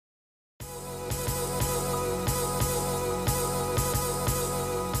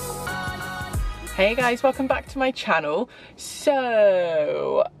Hey guys, welcome back to my channel.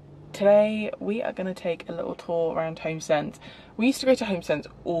 So today we are going to take a little tour around Homesense. We used to go to Homesense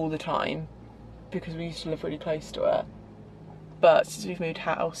all the time because we used to live really close to it, but since we've moved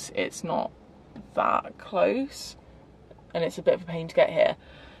house it's not that close and it's a bit of a pain to get here.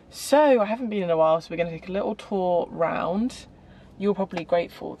 So I haven't been in a while, so we're going to take a little tour round. You're probably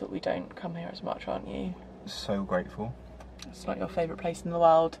grateful that we don't come here as much, aren't you? So grateful. It's not your favourite place in the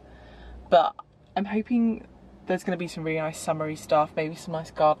world, but I'm hoping there's going to be some really nice summery stuff, maybe some nice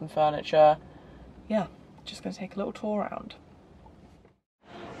garden furniture. Yeah, just going to take a little tour around.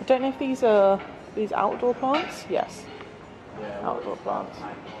 I don't know if these are outdoor plants. Yes, yeah, outdoor plants.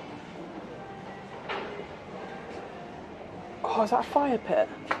 Oh, is that a fire pit?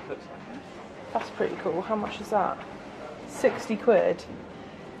 That's pretty cool. How much is that? 60 quid.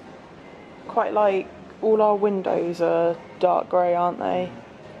 Quite like all our windows are dark grey, aren't they?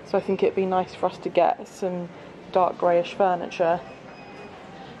 So I think it'd be nice for us to get some dark greyish furniture.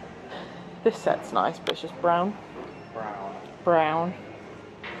 This set's nice, but it's just brown. Brown.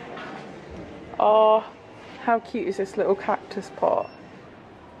 Oh, how cute is this little cactus pot?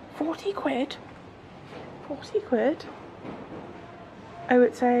 40 quid? 40 quid? Oh,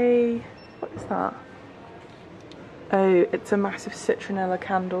 it's a... what is that? Oh, it's a massive citronella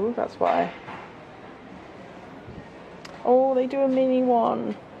candle, that's why. Oh, they do a mini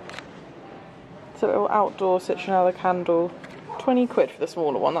one. It's a little outdoor citronella candle. 20 quid for the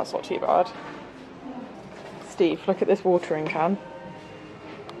smaller one, that's not too bad. Steve, look at this watering can.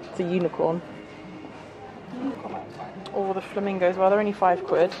 It's a unicorn. Oh, the flamingos, well, they're only 5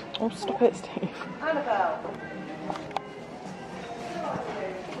 quid. Oh, stop it, Steve. Annabelle.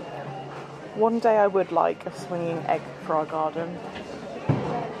 One day I would like a swinging egg for our garden.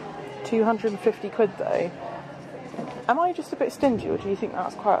 250 quid though. Am I just a bit stingy, or do you think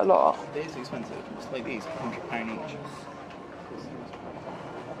that's quite a lot? It is expensive. It's like these, £100 each.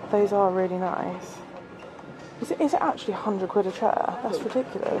 Those are really nice. Is it actually 100 quid a chair? That's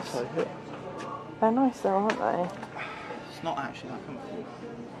ridiculous. They're nice though, aren't they? It's not actually that comfortable.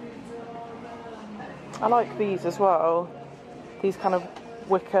 I like these as well. These kind of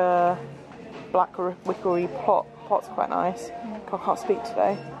wicker, black wickery pot's quite nice. I can't speak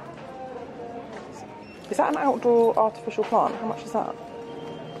today. Is that an outdoor artificial plant? How much is that?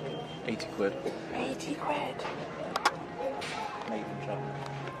 80 quid. 80 quid. Made in China.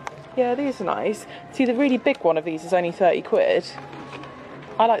 Yeah, these are nice. See, the really big one of these is only 30 quid.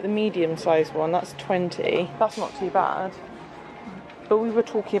 I like the medium-sized one, that's 20. That's not too bad. But we were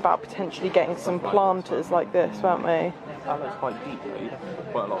talking about potentially getting some planters like this, weren't we? That looks quite deep, though. You'd have to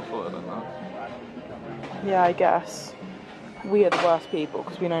put quite a lot of soil in that. Yeah, I guess. We are the worst people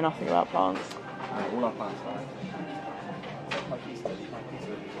because we know nothing about plants. All our plants are.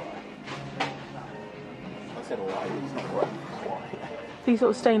 I said alright, it's not great. These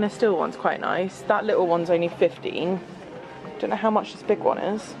little stainless steel one's quite nice. That little one's only 15. Don't know how much this big one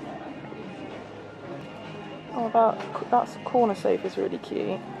is. Oh, that's corner sofa's really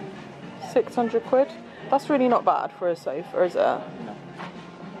cute. 600 quid. That's really not bad for a sofa, is it? No.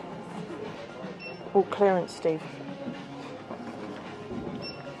 Oh, clearance, Steve.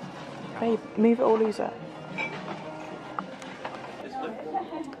 Babe, move it or lose it.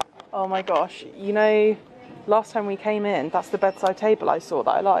 Oh my gosh, you know, last time we came in, that's the bedside table I saw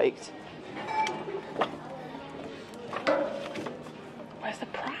that I liked. Where's the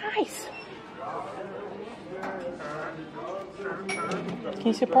price? Can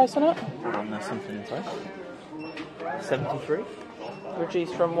you see the price on it? There's something inside. 73?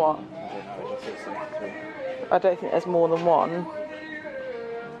 Reduced from what? I don't think there's more than one.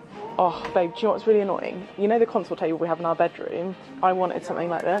 Oh, babe, do you know what's really annoying? You know the console table we have in our bedroom? I wanted something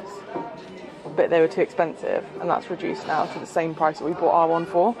like this, but they were too expensive, and that's reduced now to the same price that we bought our one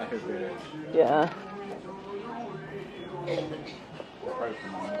for. I hope it is. Yeah. It's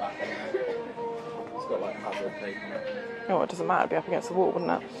broken on the back anyway. It's got like hazard tape on it. Oh, it doesn't matter, it'd be up against the wall, wouldn't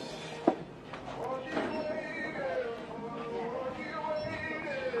it?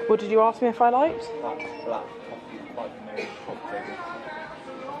 What did you ask me if I liked? That black coffee made coffee table.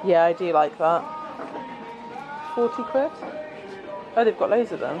 Yeah, I do like that. 40 quid? Oh, they've got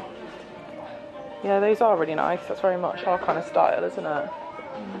loads of them. Yeah, those are really nice. That's very much our kind of style, isn't it?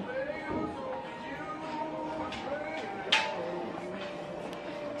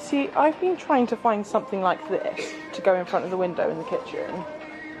 See, I've been trying to find something like this to go in front of the window in the kitchen,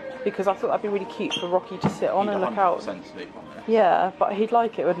 because I thought that'd be really cute for Rocky to sit on and look out. Yeah, but he'd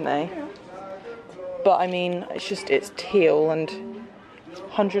like it, wouldn't he? But I mean, it's teal and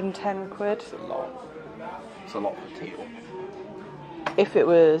 110 quid. It's a lot. It's a lot for teal. If it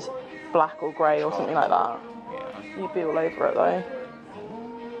was black or grey or something like that, Yeah. you'd be all over it though.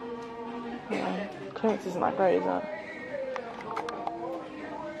 Yeah. Clearance isn't that great, is it?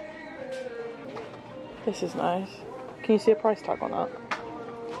 This is nice. Can you see a price tag on that?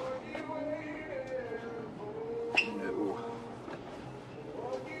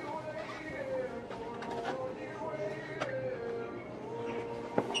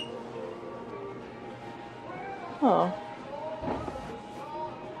 No. Oh.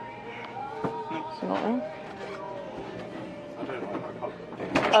 It's not in. I don't like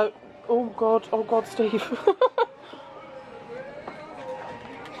my colour. Oh god, Steve.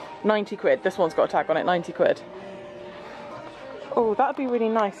 90 quid. This one's got a tag on it, 90 quid. Oh, that'd be really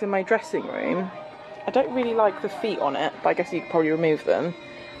nice in my dressing room. I don't really like the feet on it, but I guess you could probably remove them.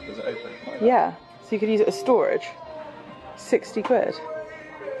 Does it open? Like Yeah, so you could use it as storage. 60 quid.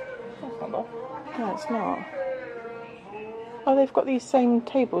 that's not bad. No, it's not. Oh, they've got these same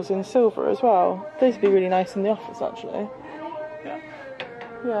tables in silver as well. Those would be really nice in the office, actually. Yeah.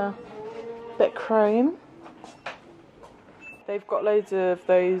 Yeah. Bit chrome. They've got loads of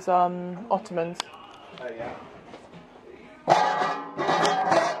those ottomans. Oh yeah.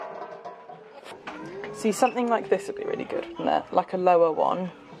 See, something like this would be really good, wouldn't it? Like a lower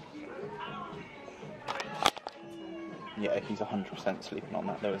one. Yeah, he's 100% sleeping on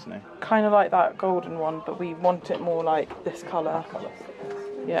that though, isn't he? Kind of like that golden one, but we want it more like this colour.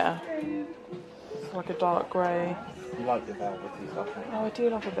 Yeah. It's like a dark grey. You like the velvety stuff? Oh, I do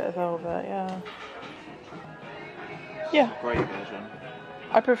love a bit of velvet, yeah. Yeah. Grey version.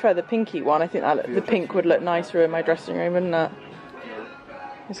 I prefer the pinky one. I think that the pink would look nicer in my dressing room, wouldn't it?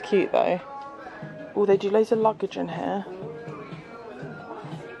 It's cute though. Oh, they do loads of luggage in here.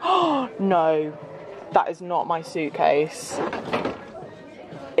 Oh, no. That is not my suitcase.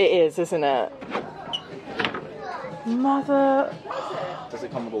 It is, isn't it? Mother... Does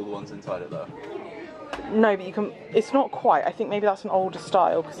it come with all the ones inside it though? No, but you can... It's not quite. I think maybe that's an older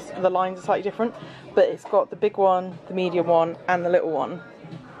style because the lines are slightly different. But it's got the big one, the medium one, and the little one.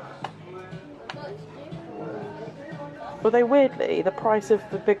 Although weirdly, the price of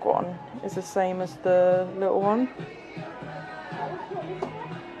the big one is the same as the little one.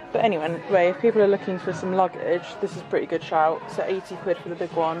 But anyway, if people are looking for some luggage, this is a pretty good shout. So 80 quid for the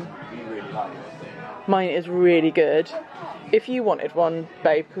big one. You really like yours, do you? Mine is really good. If you wanted one,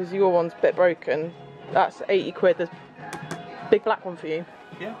 babe, because your one's a bit broken, that's 80 quid. There's a big black one for you.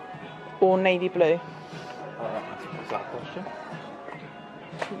 Yeah. Or navy blue. What's that question?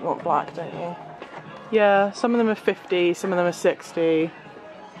 You want black, don't you? Yeah, some of them are 50, some of them are 60.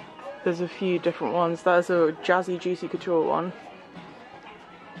 There's a few different ones. There's a jazzy juicy couture one.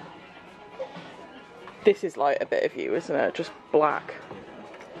 This is like a bit of you, isn't it? Just black.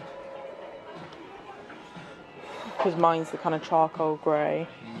 Because mine's the kind of charcoal grey.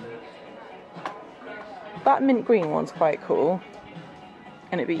 That mint green one's quite cool.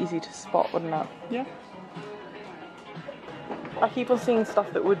 And it'd be easy to spot, wouldn't it? Yeah. I keep on seeing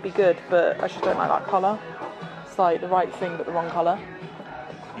stuff that would be good, but I just don't like that colour. It's like the right thing, but the wrong colour.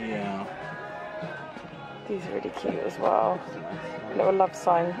 Yeah. These are really cute as well. Little love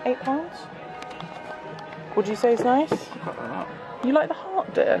sign. £8? Would you say it's nice? You like the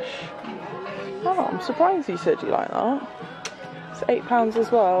heart dish? Oh, I'm surprised you said you like that. It's £8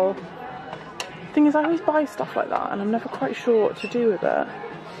 as well. Thing is, I always buy stuff like that and I'm never quite sure what to do with it.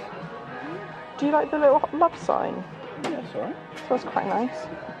 Do you like the little love sign? Yeah, it's alright. So that's quite nice.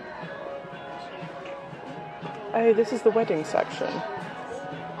 Oh, this is the wedding section.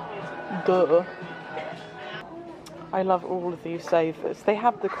 Duh. I love all of these sofas. They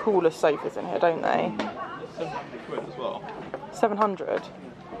have the coolest sofas in here, don't they? 700 quid as well. 700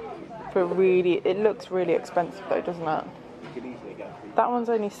 for really. It looks really expensive though, doesn't it? You could easily get a That one's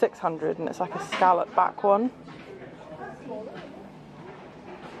only 600 and it's like a scallop back one.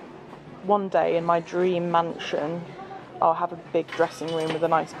 One day in my dream mansion, I'll have a big dressing room with a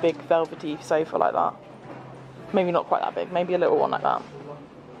nice big velvety sofa like that. Maybe not quite that big, maybe a little one like that.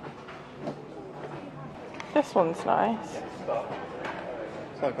 This one's nice.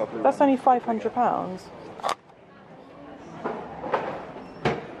 It's like a That's only £500.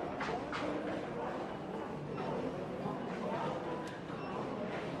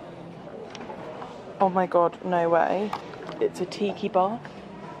 Oh my god, no way. It's a tiki bar.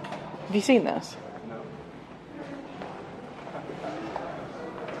 Have you seen this? No.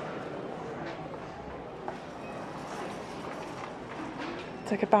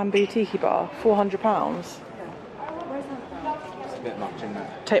 It's like a bamboo tiki bar, £400. It's a bit much, isn't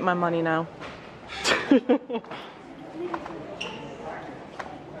it? Take my money now.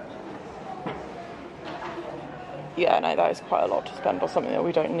 Yeah, no, that is quite a lot to spend on something that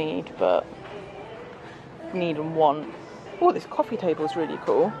we don't need, but need and want. Oh, this coffee table is really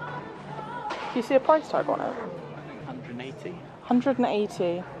cool. Do you see a price tag on it? I think 180.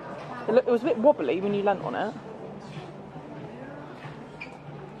 180. It was a bit wobbly when you leant on it.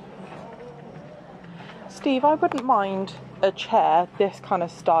 Steve, I wouldn't mind a chair this kind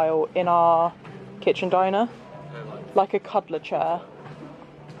of style in our kitchen diner. Like a cuddler chair.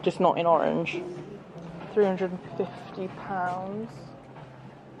 Just not in orange. £350.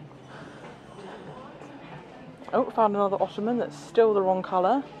 Oh, found another ottoman that's still the wrong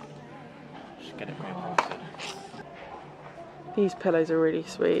colour. Just get it reupholstered. These pillows are really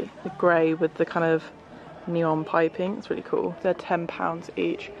sweet. The grey with the kind of neon piping. It's really cool. They're £10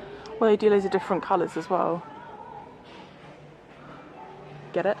 each. Well, they do loads of different colours as well.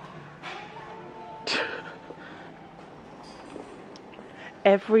 Get it?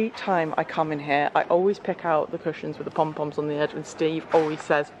 Every time I come in here, I always pick out the cushions with the pom-poms on the edge, and Steve always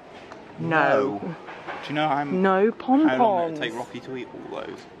says, no. Do you know no pom-poms. how long it would take Rocky to eat all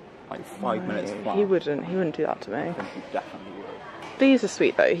those? Like 5 minutes flat. He wouldn't do that to me. I think he definitely would. These are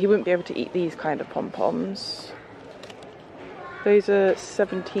sweet though. He wouldn't be able to eat these kind of pom-poms. Those are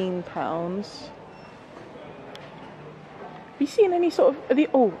 £17. Have you seen any sort of...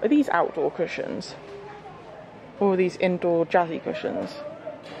 Are these outdoor cushions? Or are these indoor jazzy cushions?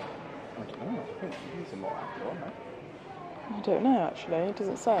 I don't know. I think these are more outdoor, aren't they? I don't know actually. It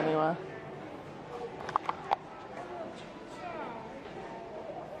doesn't say anywhere.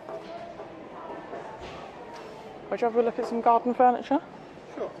 Would you have a look at some garden furniture?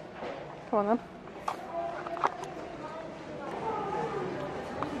 Sure. Come on then.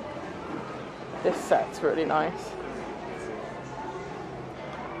 This set's really nice.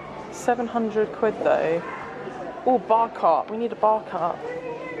 700 quid though. Oh, bar cart. We need a bar cart.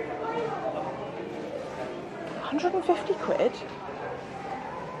 150 quid?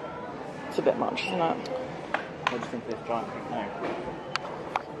 It's a bit much, isn't it? What do you think of this giant thing now?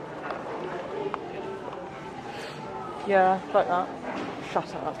 Yeah, like that.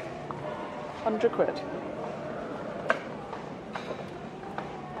 Shut up. 100 quid.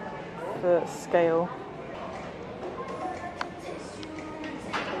 For scale.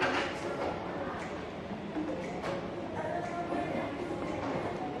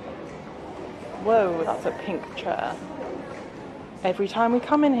 Whoa, that's a pink chair. Every time we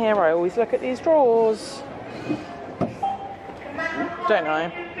come in here, I always look at these drawers. Don't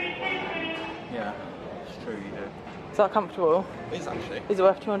know. Yeah, it's true, you do. Is that comfortable? It is actually. Is it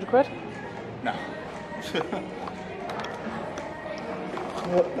worth 200 quid? No.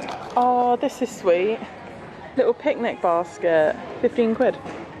 Oh, this is sweet. Little picnic basket. 15 quid.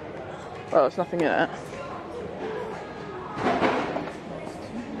 Well, there's nothing in it.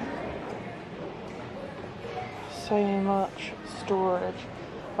 So much storage.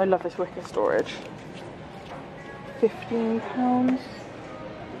 I love this wicker storage. £15.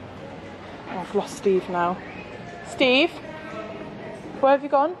 Oh, I've lost Steve now. Steve? Where have you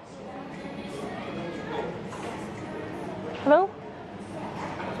gone? Hello?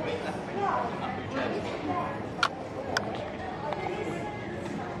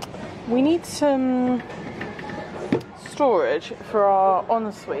 We need some storage for our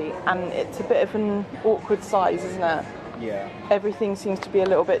ensuite, and it's a bit of an awkward size, isn't it? Yeah. Everything seems to be a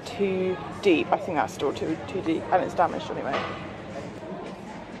little bit too deep. I think that's still too deep, and it's damaged anyway.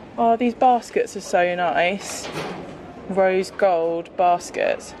 Oh, these baskets are so nice. Rose gold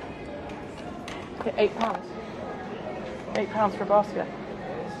baskets. £8. £8 for a basket.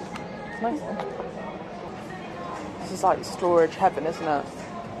 It's nice one. This is like storage heaven, isn't it?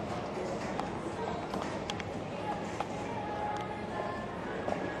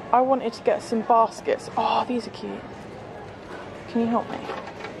 I wanted to get some baskets. Oh, these are cute. Can you help me?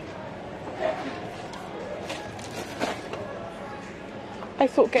 I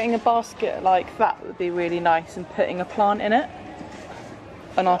thought getting a basket like that would be really nice and putting a plant in it.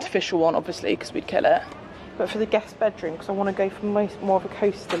 An artificial one, obviously, because we'd kill it. But for the guest bedroom, because I want to go for more of a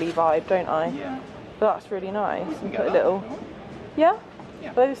coastal-y vibe, don't I? Yeah. But that's really nice. And put a that. little... Yeah?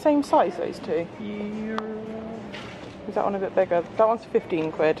 Yeah. Are they the same size, those two? Yeah. Is that one a bit bigger? That one's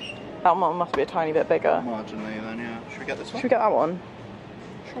 15 quid. That one must be a tiny bit bigger. Marginally then, yeah. Should we get this one? Should we get that one?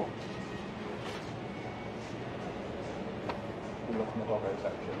 Sure. We'll look in the doggo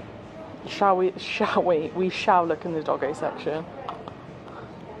section. Shall we? Shall we? We shall look in the doggo section.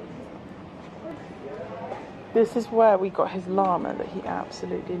 This is where we got his llama that he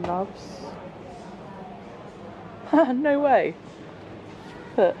absolutely loves. No way.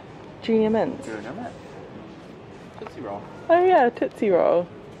 But Junior Mints. Junior Mint. Tootsie Roll. Oh yeah, Tootsie Roll.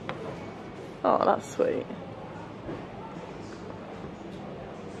 Oh, that's sweet.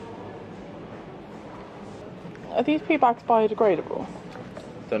 Are these poo bags biodegradable?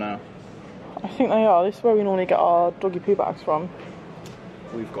 Don't know. I think they are. This is where we normally get our doggy poo bags from.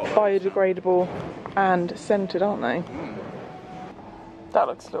 We've got biodegradable and scented, aren't they? That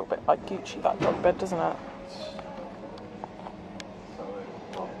looks a little bit like Gucci, that dog bed, doesn't it?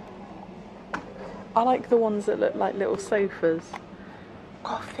 I like the ones that look like little sofas.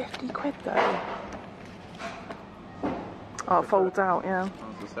 God, 50 quid though. Oh, it folds out, yeah. I was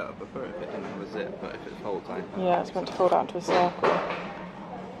the setup before if it didn't have a zip, but if it folds out. Yeah, it's meant to fold out into a circle.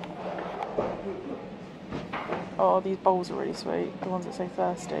 Oh, these bowls are really sweet. The ones that say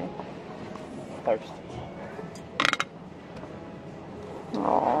thirsty. Thirsty.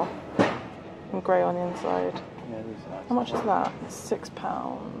 Oh, and grey on the inside. Yeah, these are nice. How much is that?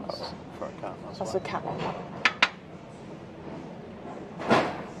 £6. For a cat, That's a cat.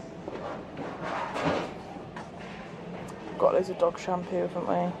 Got loads of dog shampoo, haven't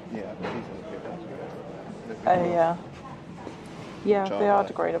we? Yeah, these are good ones. Oh yeah. Yeah, they are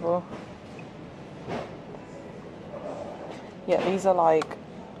degradable. Yeah, these are like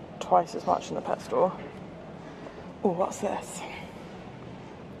twice as much in the pet store. Oh, what's this?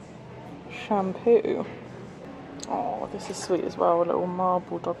 Shampoo. Oh, this is sweet as well. A little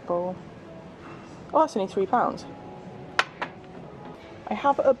marble dog bowl. Oh, that's only £3. I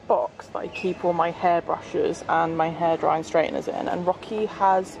have a box that I keep all my hairbrushes and my hair drying straighteners in, and Rocky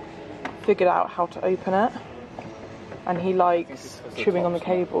has figured out how to open it, and he likes chewing on the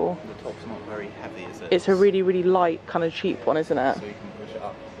cable. The top's not very heavy, is it? It's a really, really light, kind of cheap one, isn't it? So you can push it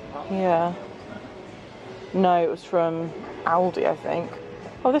up. Yeah. No, it was from Aldi, I think.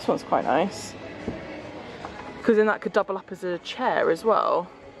 Oh, this one's quite nice. Because then that could double up as a chair as well.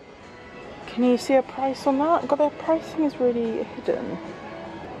 Can you see a price on that? God, their pricing is really hidden.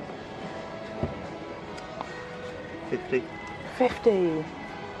 50. 50.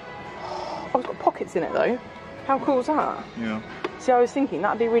 Oh, it's got pockets in it though. How cool is that? Yeah. See, I was thinking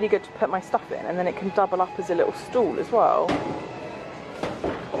that'd be really good to put my stuff in, and then it can double up as a little stool as well.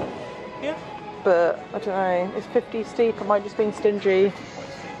 Yeah. But I don't know, it's 50 steep, I might just being stingy.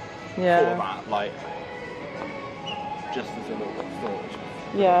 Yeah. For that, like, just as a little bit of storage.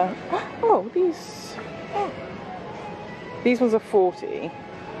 Yeah. Oh, these ones are 40,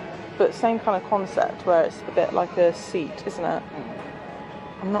 but same kind of concept where it's a bit like a seat, isn't it?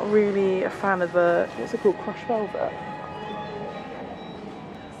 I'm not really a fan of the, what's it called, crushed velvet.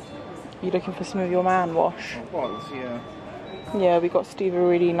 You looking for some of your man wash? It was, yeah. Yeah, we got Steve a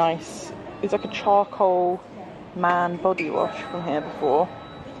really nice, it's like a charcoal man body wash from here before.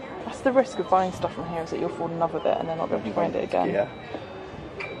 That's the risk of buying stuff from here, is that you'll fall in love with it and then not be able to find it again. Yeah.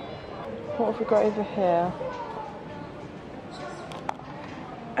 What have we got over here?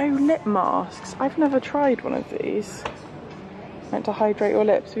 Oh, lip masks. I've never tried one of these. Meant to hydrate your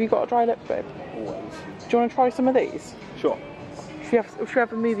lips. Have you got a dry lip, babe? Always. Do you want to try some of these? Sure. Should we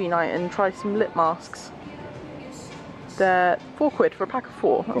have a movie night and try some lip masks? They're £4 for a pack of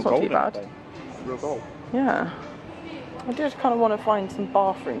 4. That's not too bad. Real gold. Yeah. I did kind of want to find some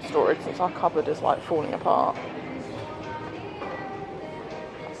bathroom storage since our cupboard is like falling apart.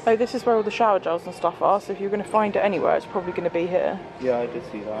 Oh, this is where all the shower gels and stuff are, so if you're going to find it anywhere, it's probably going to be here. Yeah, I did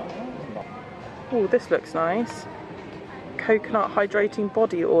see that. Oh, this looks nice. Coconut hydrating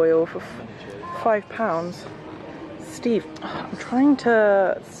body oil for £5. Steve, I'm trying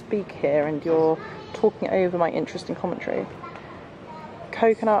to speak here and you're talking over my interesting commentary.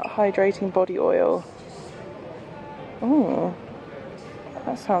 Coconut hydrating body oil. Oh,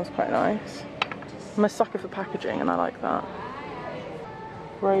 that sounds quite nice. I'm a sucker for packaging and I like that.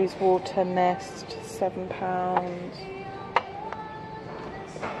 Rose water mist, £7.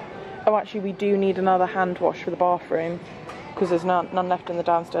 Oh, actually we do need another hand wash for the bathroom because there's none left in the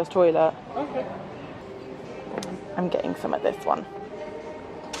downstairs toilet. Okay. I'm getting some at this one.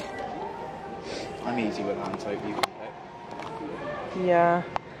 I'm easy with hand soap, you can pick. Yeah,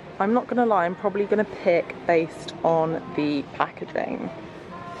 I'm not gonna lie, I'm probably gonna pick based on the packaging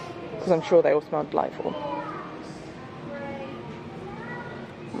because I'm sure they all smell delightful.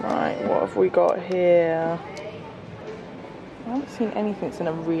 Right, what have we got here? I haven't seen anything that's in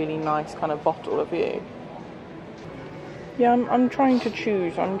a really nice kind of bottle, have you? Yeah, I'm trying to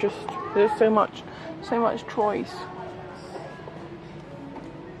choose. There's so much choice.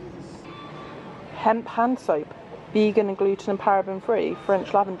 Hemp hand soap, vegan and gluten and paraben free,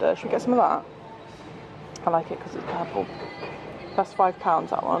 French lavender. Should we get some of that? I like it because it's purple. That's £5,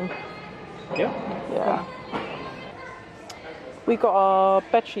 that one. Yeah. Yeah. We got our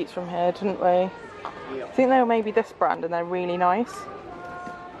bed sheets from here, didn't we? Yeah. I think they were maybe this brand and they're really nice.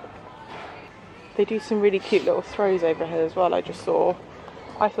 They do some really cute little throws over here as well, I just saw.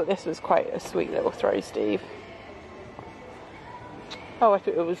 I thought this was quite a sweet little throw, Steve. Oh, I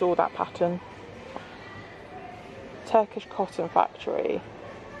thought it was all that pattern. Turkish cotton factory.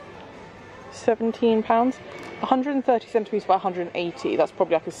 £17. 130 centimetres by 180. That's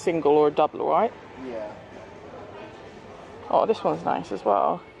probably like a single or a double, right? Yeah. Oh, this one's nice as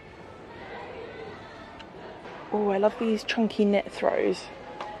well. Oh, I love these chunky knit throws.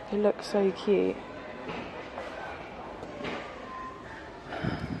 They look so cute.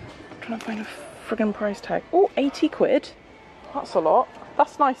 I'm trying to find a friggin' price tag. Oh, 80 quid. That's a lot.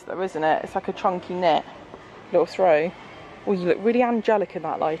 That's nice though, isn't it? It's like a chunky knit little throw. Oh, you look really angelic in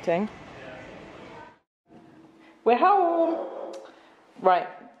that lighting. We're home. Right,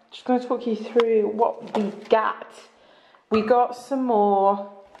 just going to talk you through what we got. We got some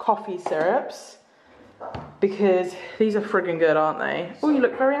more coffee syrups because these are friggin' good, aren't they? Oh, you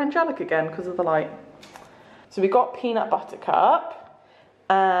look very angelic again because of the light. So we got peanut butter cup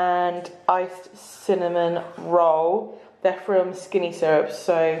and iced cinnamon roll. They're from Skinny Syrups,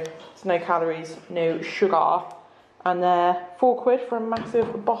 so it's no calories, no sugar. And they're £4 for a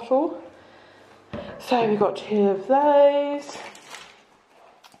massive bottle. So we got 2 of those.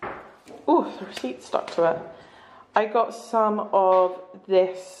 Oh, the receipt stuck to it. I got some of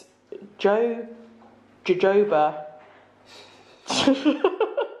this jojoba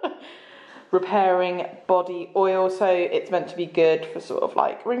repairing body oil. So it's meant to be good for sort of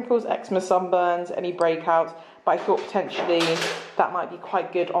like wrinkles, eczema, sunburns, any breakouts. But I thought potentially that might be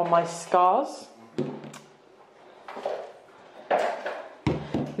quite good on my scars.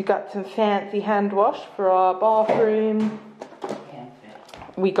 We got some fancy hand wash for our bathroom.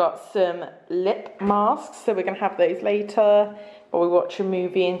 We got some lip masks, so we're going to have those later while we watch a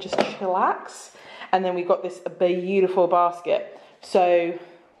movie and just chillax. And then we got this beautiful basket. So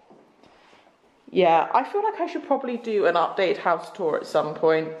yeah, I feel like I should probably do an updated house tour at some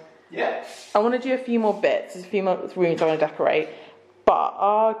point. Yeah. I want to do a few more bits. There's a few more rooms I want to decorate. But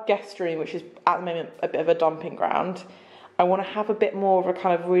our guest room, which is at the moment a bit of a dumping ground, I want to have a bit more of a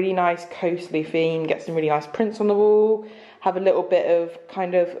kind of really nice coastly theme, get some really nice prints on the wall, have a little bit of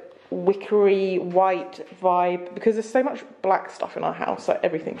kind of wickery white vibe, because there's so much black stuff in our house, like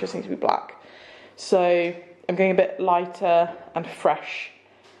everything just needs to be black. So I'm going a bit lighter and fresh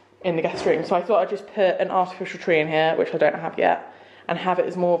in the guest room. So I thought I'd just put an artificial tree in here, which I don't have yet, and have it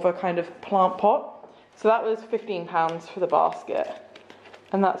as more of a kind of plant pot. So that was £15 for the basket.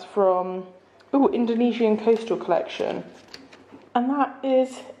 And that's from, Indonesian Coastal Collection. And that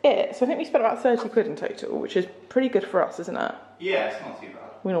is it. So I think we spent about 30 quid in total, which is pretty good for us, isn't it? Yeah, it's not too bad.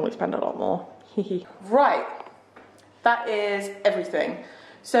 We normally spend a lot more. Right, that is everything.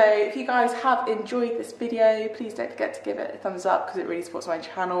 So if you guys have enjoyed this video, please don't forget to give it a thumbs up because it really supports my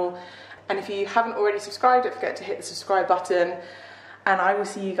channel. And if you haven't already subscribed, don't forget to hit the subscribe button. And I will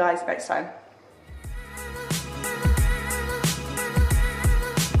see you guys next time.